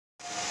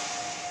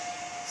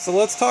So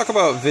let's talk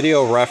about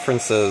video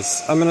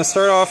references. I'm going to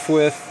start off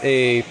with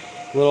a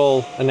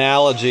little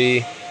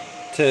analogy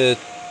to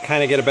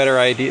kind of get a better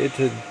idea,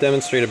 to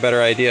demonstrate a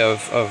better idea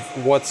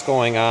of what's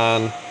going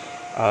on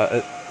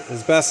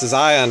as best as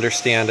I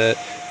understand it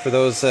for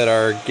those that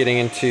are getting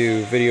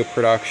into video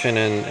production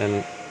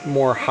and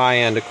more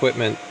high-end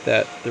equipment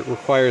that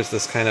requires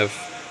this kind of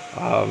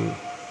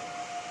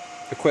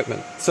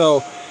equipment.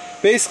 So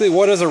basically,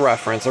 what is a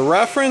reference? A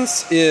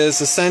reference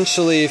is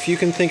essentially, if you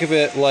can think of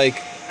it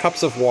like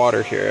cups of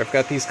water here. I've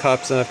got these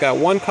cups and I've got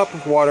one cup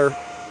of water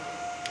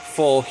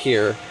full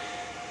here.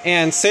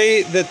 And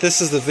say that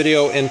this is the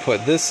video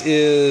input. This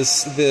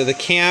is the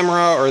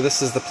camera, or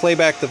this is the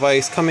playback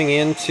device coming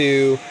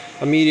into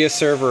a media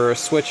server or a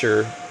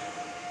switcher.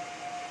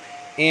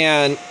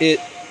 And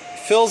it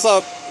fills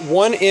up,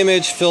 one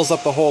image fills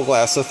up the whole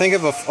glass. So think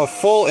of a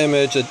full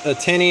image, a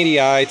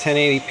 1080i,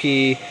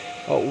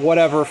 1080p,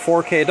 whatever,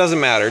 4K, it doesn't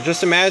matter.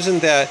 Just imagine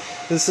that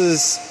this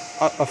is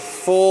a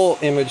full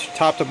image,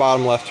 top to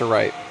bottom, left to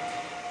right.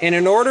 And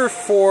in order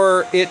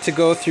for it to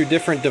go through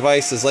different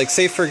devices, like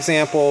say for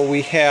example,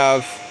 we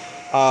have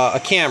a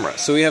camera.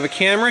 So we have a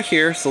camera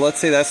here, so let's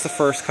say that's the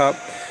first cup.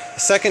 The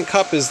second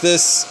cup is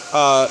this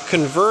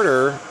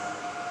converter,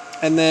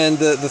 and then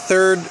the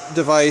third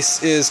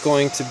device is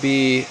going to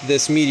be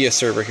this media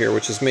server here,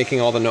 which is making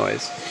all the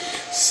noise.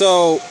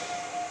 So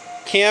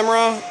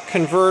camera,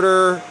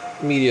 converter,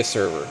 media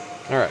server.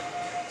 All right.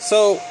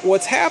 So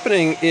what's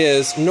happening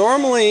is,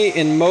 normally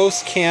in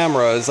most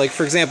cameras, like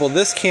for example,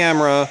 this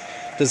camera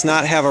does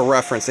not have a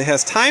reference. It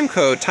has time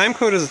code. Time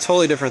code is a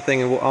totally different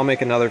thing, and I'll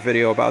make another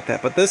video about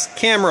that. But this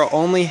camera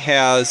only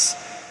has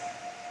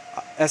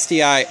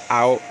SDI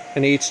out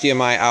and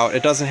HDMI out.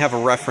 It doesn't have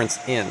a reference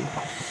in.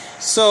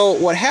 So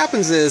what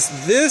happens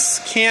is, this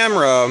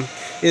camera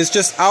is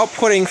just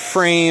outputting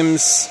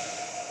frames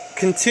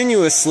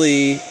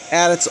continuously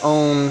at its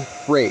own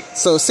rate.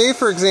 So say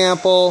for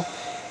example,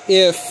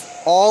 if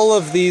all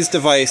of these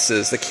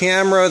devices, the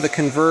camera, the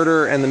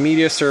converter, and the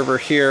media server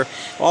here,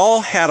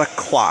 all had a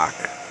clock,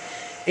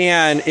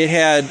 and it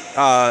had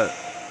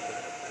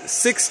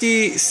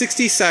 60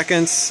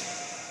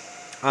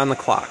 seconds on the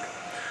clock.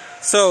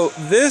 So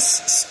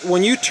this,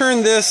 when you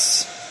turn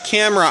this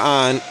camera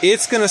on,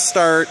 it's going to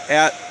start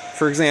at,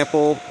 for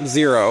example,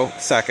 0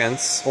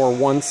 seconds or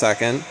 1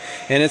 second,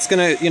 and it's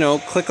going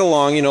to, click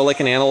along, like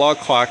an analog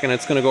clock, and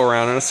it's going to go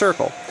around in a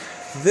circle.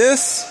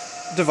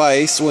 This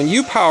device, when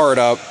you power it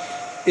up,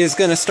 is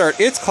going to start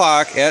its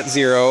clock at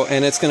 0,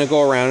 and it's going to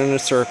go around in a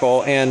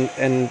circle, and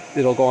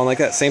it'll go on like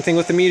that. Same thing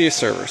with the media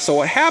server. So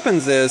what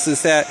happens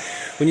is that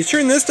when you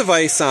turn this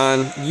device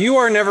on, you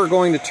are never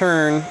going to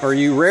turn, or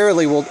you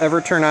rarely will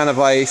ever turn on a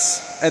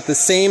device at the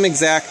same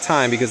exact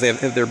time, because they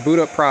have their boot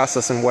up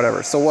process and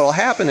whatever. So what will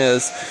happen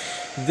is,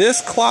 this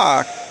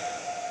clock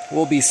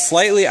will be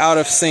slightly out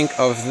of sync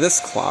of this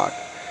clock,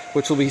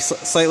 which will be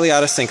slightly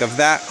out of sync of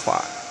that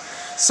clock.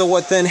 So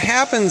what then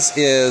happens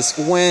is,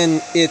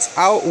 when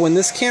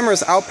this camera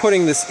is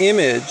outputting this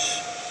image,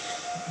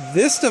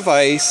 this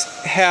device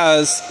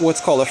has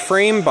what's called a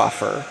frame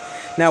buffer.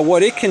 Now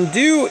what it can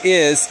do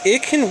is,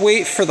 it can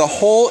wait for the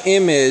whole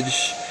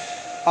image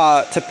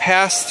to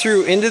pass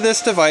through into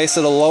this device.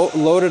 It'll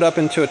load it up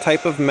into a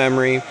type of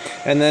memory,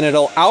 and then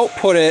it'll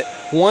output it.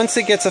 Once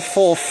it gets a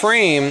full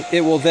frame,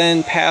 it will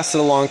then pass it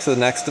along to the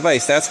next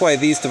device. That's why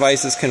these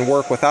devices can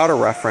work without a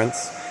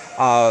reference.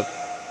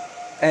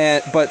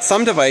 But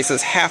some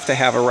devices have to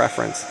have a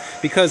reference,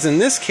 because in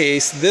this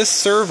case, this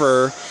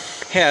server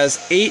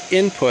has 8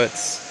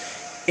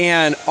 inputs,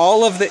 and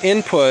all of the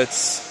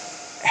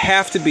inputs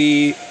have to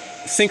be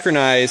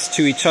synchronized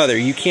to each other.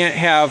 You can't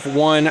have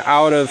one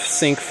out of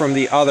sync from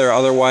the other,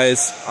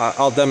 otherwise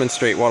I'll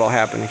demonstrate what will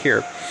happen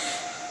here.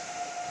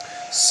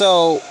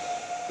 So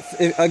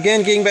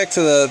again, getting back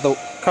to the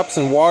cups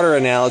and water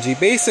analogy,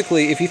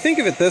 basically if you think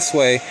of it this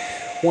way,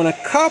 when a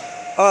cup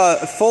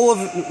full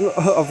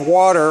of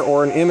water,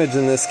 or an image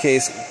in this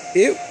case,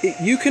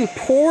 you can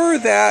pour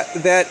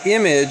that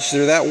image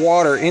or that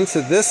water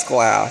into this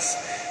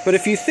glass. But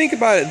if you think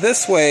about it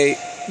this way,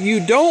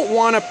 you don't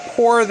want to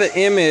pour the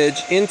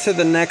image into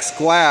the next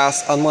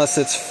glass unless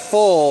it's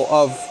full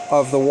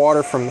of the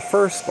water from the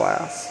first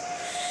glass.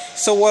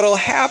 So what will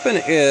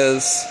happen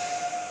is,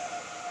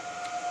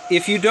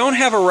 if you don't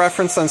have a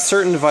reference on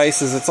certain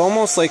devices, it's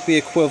almost like the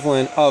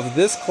equivalent of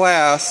this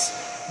glass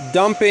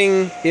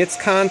dumping its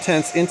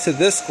contents into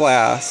this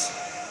glass,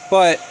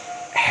 but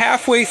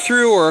halfway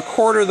through, or a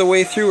quarter of the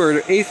way through, or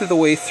an eighth of the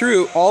way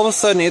through, all of a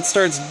sudden it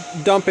starts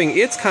dumping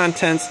its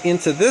contents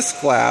into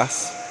this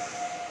glass,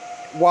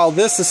 while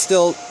this is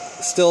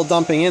still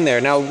dumping in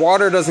there. Now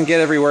water doesn't get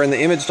everywhere and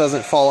the image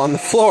doesn't fall on the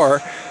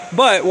floor,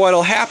 but what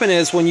will happen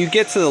is, when you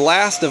get to the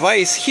last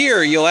device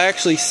here, you'll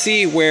actually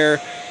see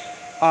where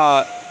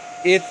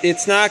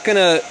it's not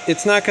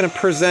gonna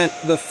present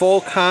the full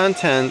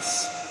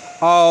contents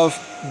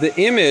of the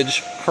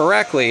image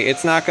correctly.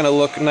 It's not going to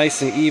look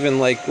nice and even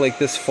like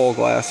this full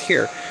glass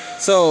here.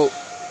 So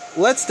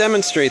let's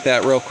demonstrate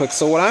that real quick.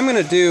 So what I'm going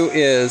to do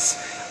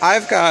is,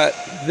 I've got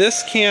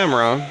this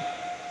camera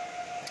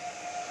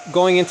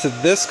going into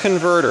this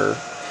converter,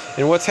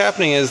 and what's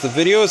happening is the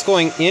video is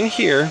going in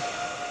here,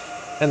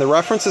 and the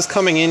reference is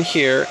coming in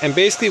here, and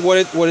basically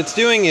what it's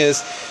doing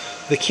is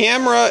the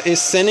camera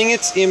is sending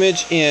its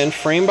image in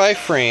frame by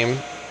frame.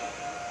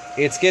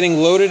 It's getting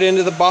loaded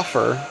into the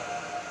buffer,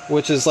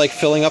 which is like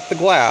filling up the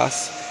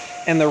glass,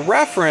 and the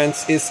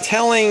reference is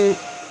telling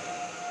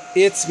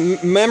its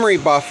memory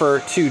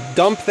buffer to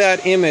dump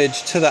that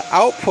image to the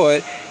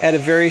output at a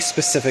very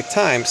specific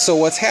time. So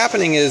what's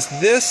happening is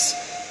this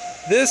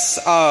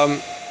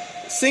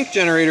sync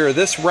generator,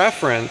 this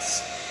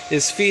reference,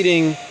 is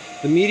feeding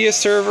the media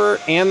server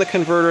and the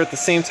converter at the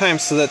same time,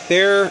 so that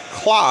their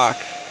clock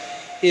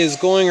is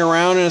going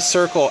around in a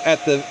circle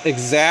at the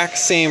exact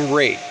same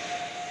rate.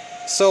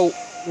 So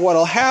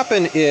what'll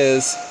happen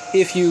is,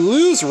 if you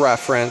lose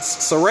reference,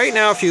 so right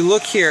now if you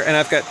look here, and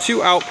I've got two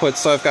outputs,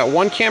 so I've got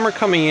one camera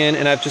coming in,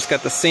 and I've just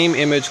got the same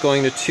image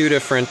going to two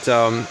different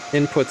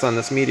inputs on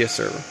this media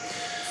server.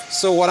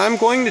 So what I'm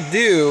going to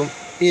do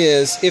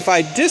is, if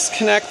I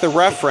disconnect the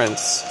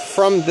reference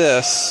from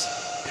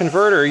this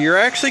converter, you're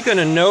actually going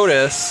to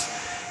notice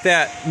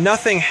that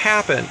nothing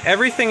happened.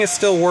 Everything is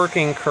still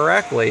working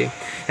correctly,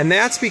 and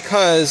that's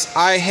because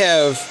I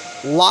have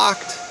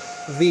locked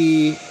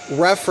the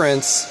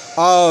reference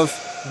of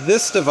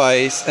this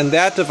device and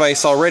that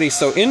device already.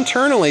 So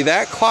internally,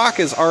 that clock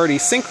is already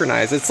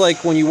synchronized. It's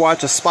like when you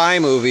watch a spy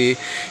movie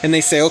and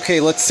they say, okay,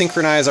 let's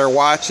synchronize our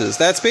watches.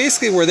 That's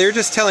basically where they're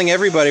just telling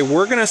everybody,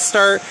 we're going to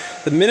start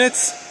the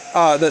minutes,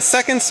 the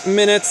seconds,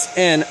 minutes,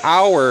 and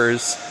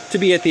hours to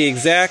be at the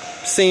exact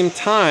same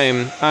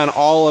time on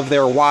all of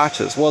their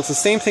watches. Well, it's the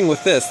same thing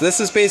with this. This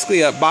is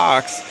basically a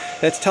box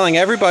that's telling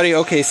everybody,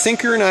 okay,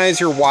 synchronize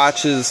your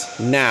watches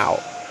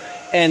now.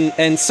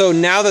 And so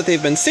now that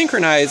they've been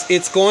synchronized,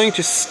 it's going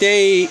to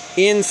stay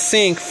in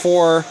sync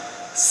for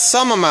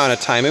some amount of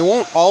time. It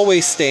won't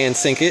always stay in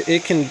sync.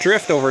 It can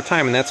drift over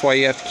time, and that's why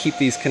you have to keep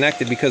these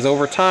connected, because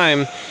over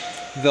time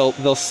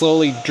they'll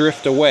slowly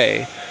drift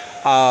away.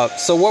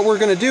 So what we're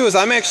going to do is,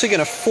 I'm actually going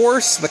to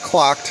force the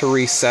clock to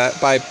reset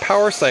by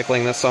power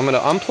cycling this. So I'm going to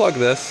unplug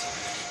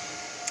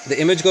this.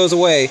 The image goes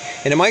away,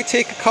 and it might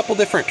take a couple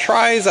different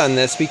tries on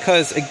this,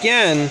 because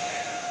again,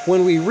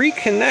 when we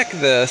reconnect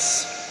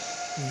this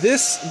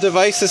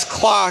device's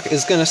clock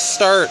is going to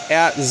start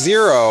at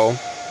 0,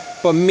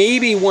 but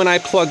maybe when I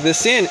plug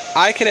this in,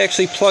 I could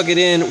actually plug it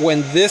in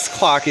when this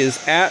clock is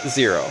at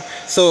 0.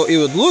 So it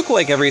would look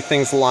like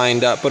everything's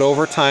lined up, but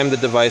over time the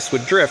device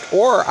would drift.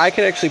 Or I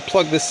could actually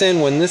plug this in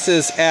when this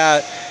is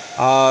at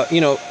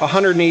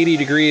 180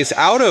 degrees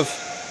out of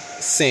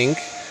sync,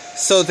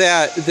 so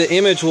that the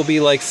image will be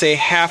like, say,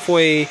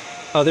 halfway,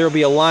 there will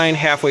be a line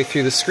halfway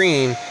through the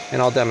screen,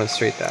 and I'll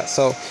demonstrate that.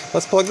 So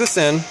let's plug this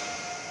in.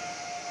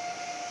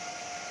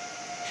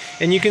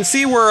 And you can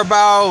see we're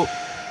about,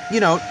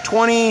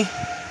 20,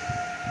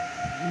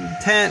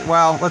 10,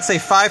 well, let's say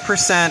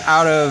 5%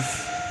 out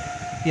of,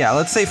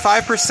 let's say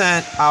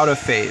 5% out of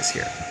phase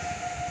here.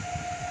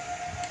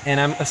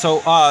 And that's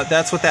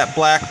what that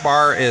black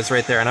bar is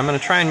right there. And I'm going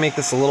to try and make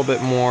this a little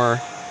bit more,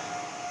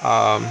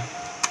 I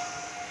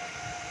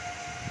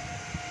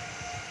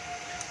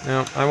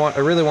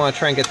really want to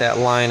try and get that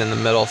line in the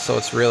middle so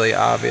it's really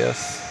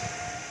obvious.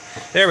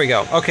 There we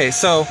go. Okay,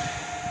 so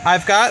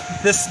I've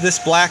got this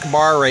black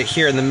bar right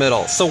here in the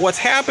middle. So what's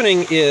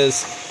happening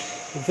is,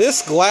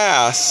 this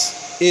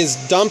glass is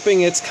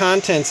dumping its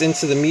contents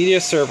into the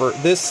media server.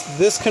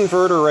 This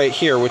converter right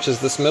here, which is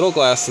this middle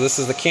glass, so this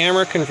is the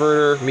camera,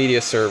 converter, media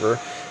server.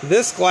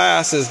 This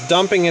glass is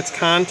dumping its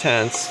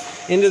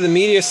contents into the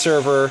media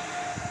server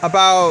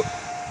about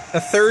a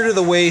third of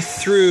the way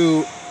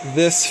through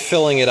this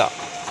filling it up,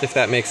 if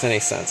that makes any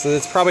sense. So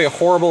it's probably a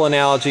horrible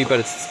analogy, but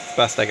it's the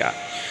best I got.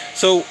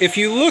 So if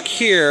you look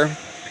here,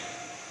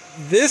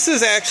 this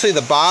is actually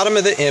the bottom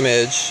of the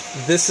image,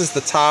 this is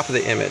the top of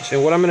the image.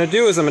 And what I'm going to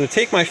do is, I'm going to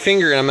take my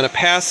finger and I'm going to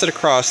pass it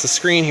across the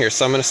screen here.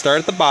 So I'm going to start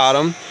at the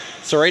bottom.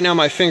 So right now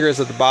my finger is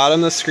at the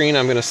bottom of the screen.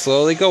 I'm going to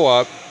slowly go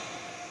up,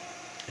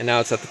 and now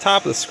it's at the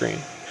top of the screen.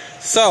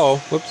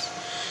 So,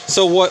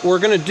 so what we're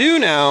going to do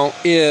now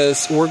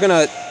is, we're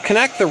going to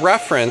connect the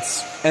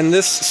reference, and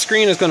this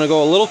screen is going to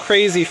go a little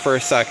crazy for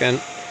a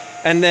second,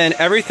 and then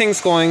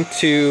everything's going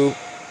to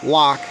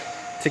lock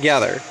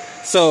together.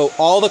 So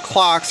all the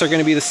clocks are going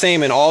to be the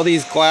same, and all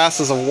these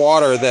glasses of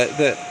water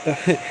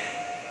that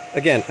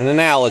again, an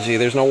analogy,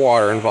 there's no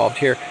water involved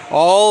here.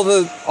 All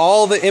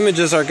the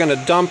images are going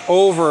to dump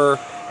over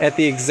at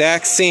the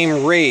exact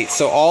same rate.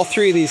 So all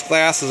three of these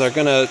glasses are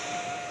going to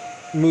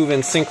move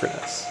in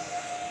synchronous.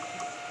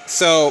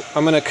 So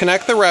I'm going to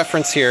connect the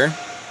reference here.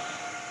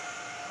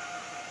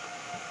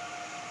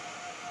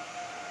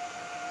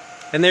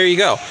 And there you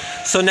go.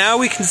 So now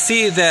we can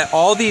see that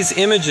all these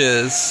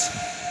images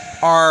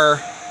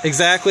are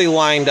exactly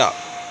lined up.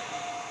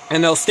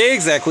 And they'll stay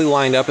exactly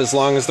lined up as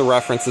long as the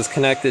reference is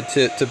connected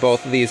to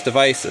both of these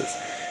devices.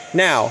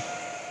 Now,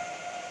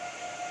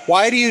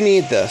 why do you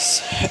need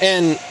this?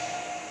 And,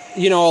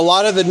 a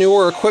lot of the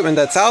newer equipment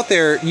that's out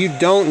there, you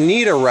don't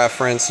need a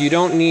reference. You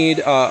don't need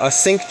a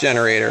sync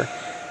generator.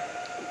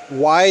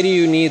 why do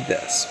you need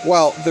this?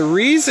 Well, the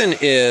reason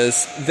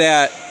is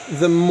that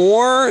the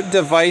more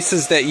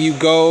devices that you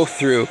go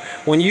through,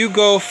 when you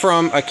go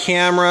from a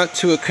camera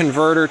to a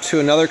converter to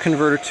another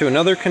converter to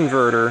another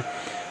converter,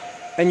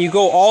 and you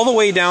go all the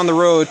way down the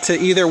road to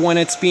either when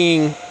it's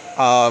being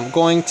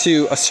going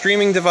to a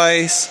streaming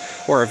device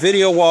or a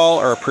video wall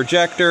or a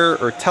projector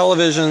or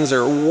televisions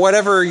or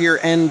whatever your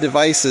end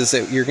device is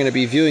that you're going to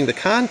be viewing the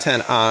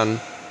content on,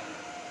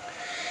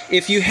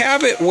 if you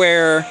have it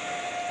where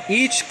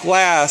each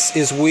glass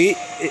is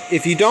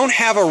if you don't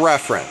have a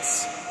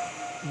reference,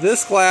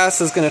 this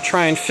glass is going to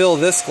try and fill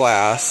this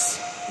glass,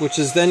 which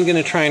is then going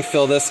to try and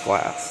fill this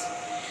glass.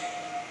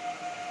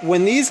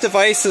 When these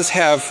devices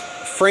have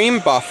frame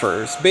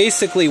buffers,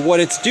 basically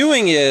what it's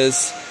doing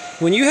is,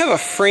 when you have a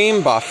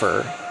frame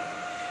buffer,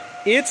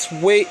 it's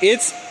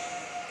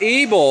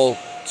able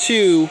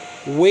to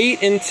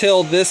wait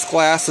until this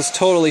glass is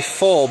totally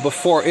full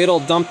before it'll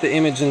dump the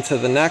image into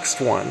the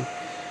next one.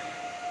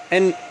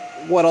 And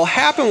what'll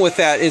happen with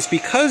that is,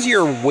 because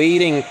you're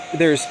waiting,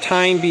 there's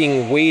time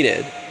being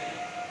waited,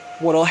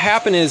 what'll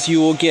happen is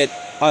you will get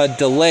a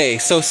delay.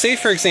 So say,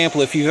 for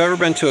example, if you've ever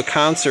been to a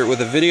concert with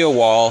a video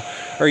wall,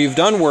 or you've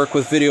done work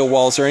with video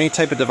walls or any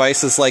type of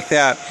devices like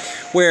that,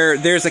 where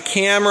there's a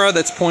camera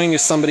that's pointing to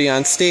somebody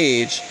on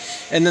stage,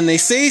 and then they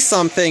say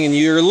something and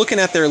you're looking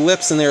at their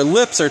lips, and their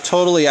lips are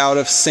totally out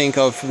of sync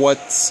of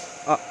what's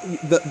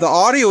the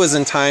audio is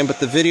in time, but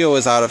the video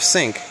is out of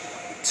sync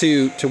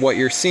to what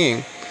you're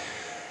seeing.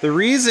 The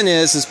reason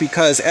is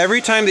because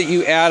every time that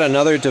you add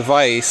another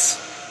device,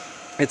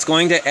 it's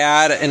going to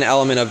add an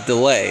element of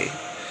delay.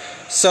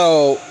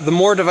 So the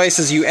more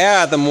devices you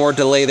add, the more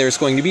delay there's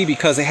going to be,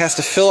 because it has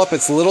to fill up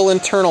its little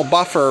internal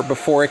buffer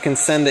before it can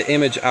send the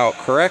image out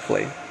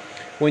correctly.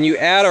 When you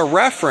add a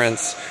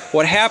reference,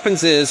 what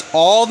happens is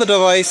all the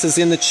devices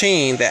in the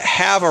chain that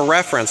have a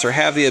reference or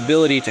have the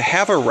ability to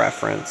have a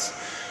reference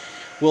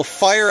will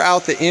fire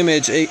out the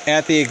image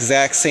at the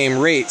exact same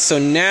rate. So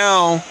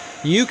now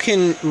you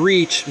can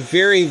reach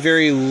very,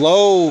 very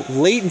low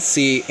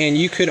latency, and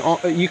you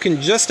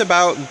can just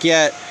about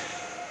get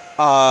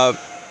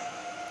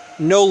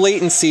no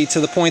latency, to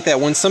the point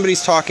that when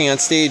somebody's talking on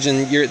stage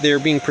and they're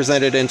being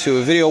presented into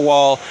a video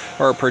wall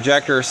or a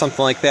projector or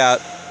something like that,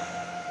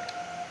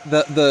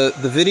 the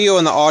video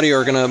and the audio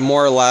are going to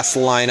more or less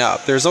line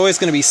up. There's always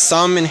going to be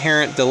some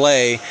inherent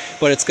delay,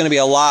 but it's going to be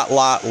a lot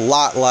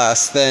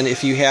less than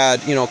if you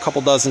had, a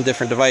couple dozen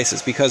different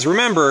devices. Because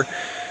remember,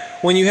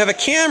 when you have a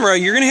camera,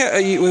 you're going to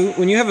have,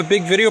 when you have a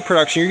big video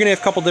production, you're going to have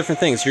a couple different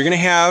things. You're going to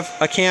have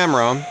a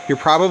camera, you're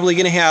probably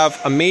going to have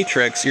a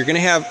matrix, you're going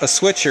to have a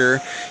switcher,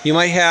 you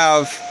might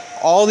have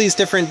all these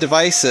different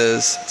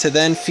devices to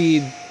then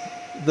feed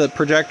the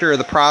projector or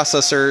the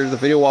processor, the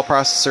video wall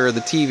processor, or the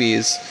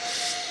TVs.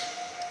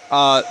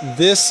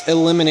 This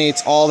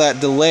eliminates all that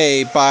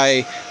delay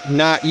by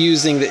not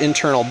using the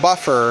internal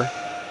buffer,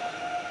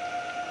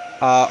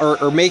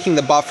 or making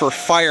the buffer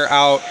fire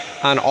out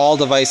on all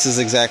devices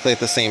exactly at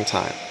the same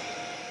time.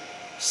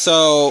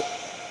 So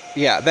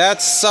yeah,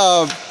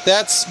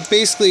 that's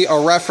basically a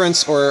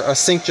reference or a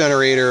sync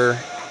generator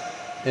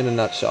in a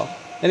nutshell.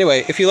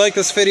 Anyway, if you like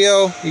this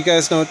video, you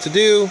guys know what to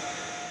do.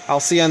 I'll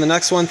see you on the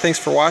next one. Thanks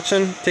for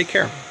watching. Take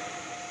care.